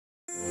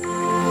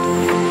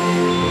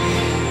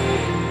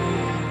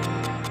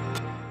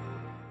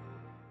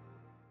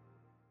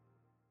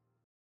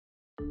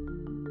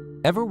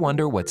Ever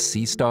wonder what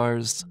sea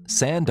stars,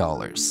 sand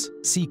dollars,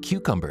 sea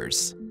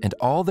cucumbers, and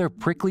all their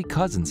prickly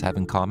cousins have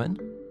in common?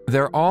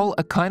 They're all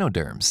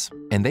echinoderms,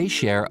 and they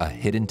share a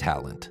hidden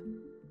talent.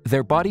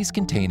 Their bodies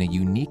contain a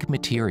unique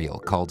material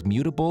called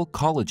mutable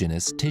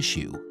collagenous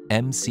tissue,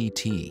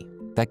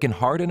 MCT, that can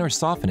harden or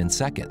soften in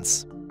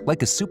seconds,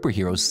 like a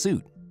superhero's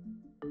suit.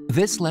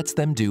 This lets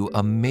them do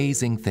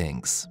amazing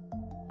things.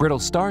 Brittle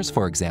stars,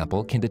 for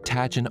example, can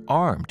detach an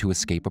arm to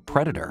escape a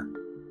predator.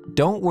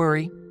 Don't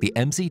worry, the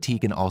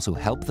MCT can also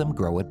help them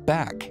grow it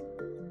back.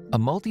 A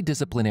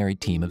multidisciplinary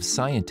team of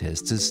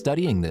scientists is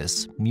studying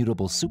this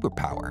mutable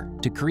superpower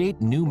to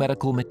create new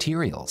medical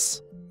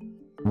materials.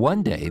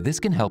 One day, this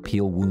can help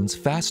heal wounds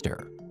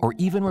faster, or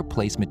even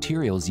replace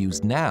materials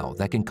used now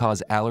that can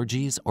cause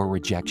allergies or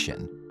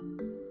rejection.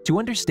 To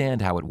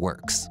understand how it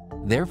works,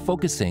 they're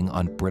focusing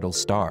on brittle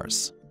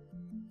stars.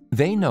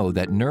 They know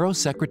that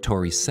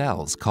neurosecretory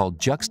cells called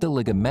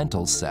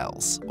juxtaligamental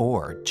cells,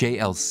 or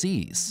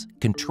JLCs,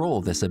 control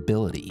this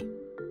ability.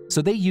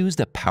 So they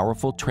used a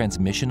powerful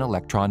transmission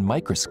electron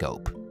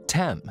microscope,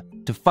 TEM,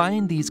 to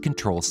find these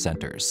control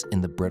centers in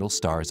the brittle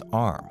star's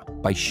arm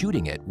by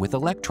shooting it with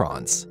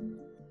electrons.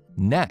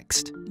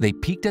 Next, they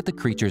peeked at the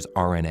creature's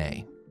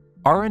RNA.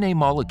 RNA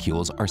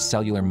molecules are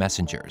cellular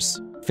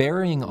messengers,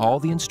 ferrying all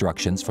the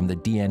instructions from the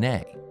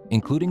DNA,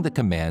 including the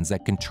commands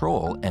that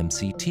control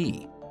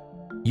MCT.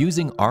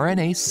 Using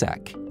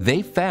RNA-Seq,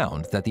 they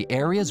found that the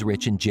areas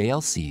rich in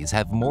JLCs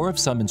have more of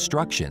some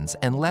instructions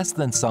and less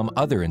than some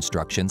other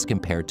instructions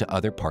compared to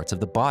other parts of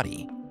the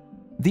body.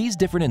 These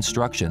different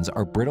instructions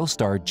are brittle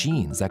star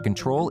genes that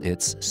control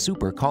its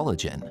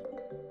supercollagen.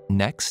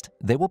 Next,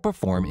 they will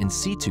perform in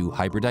situ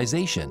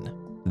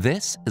hybridization.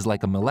 This is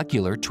like a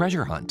molecular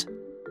treasure hunt.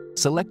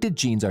 Selected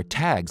genes are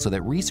tagged so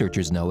that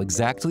researchers know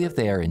exactly if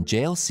they are in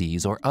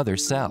JLCs or other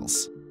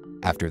cells.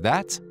 After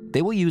that,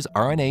 they will use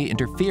RNA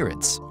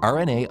interference,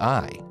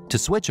 RNAi, to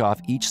switch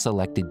off each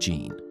selected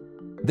gene.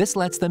 This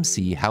lets them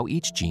see how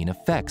each gene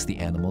affects the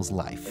animal's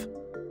life.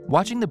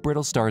 Watching the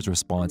brittle star's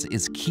response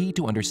is key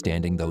to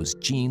understanding those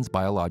genes'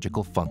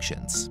 biological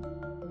functions.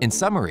 In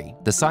summary,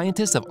 the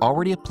scientists have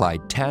already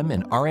applied TEM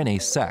and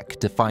RNA-Seq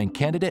to find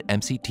candidate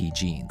MCT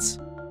genes.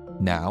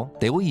 Now,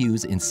 they will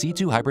use in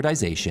situ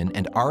hybridization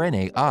and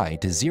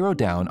RNAi to zero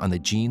down on the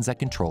genes that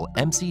control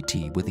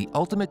MCT with the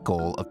ultimate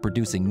goal of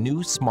producing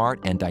new, smart,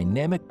 and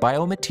dynamic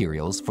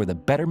biomaterials for the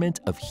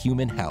betterment of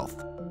human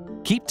health.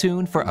 Keep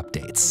tuned for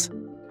updates.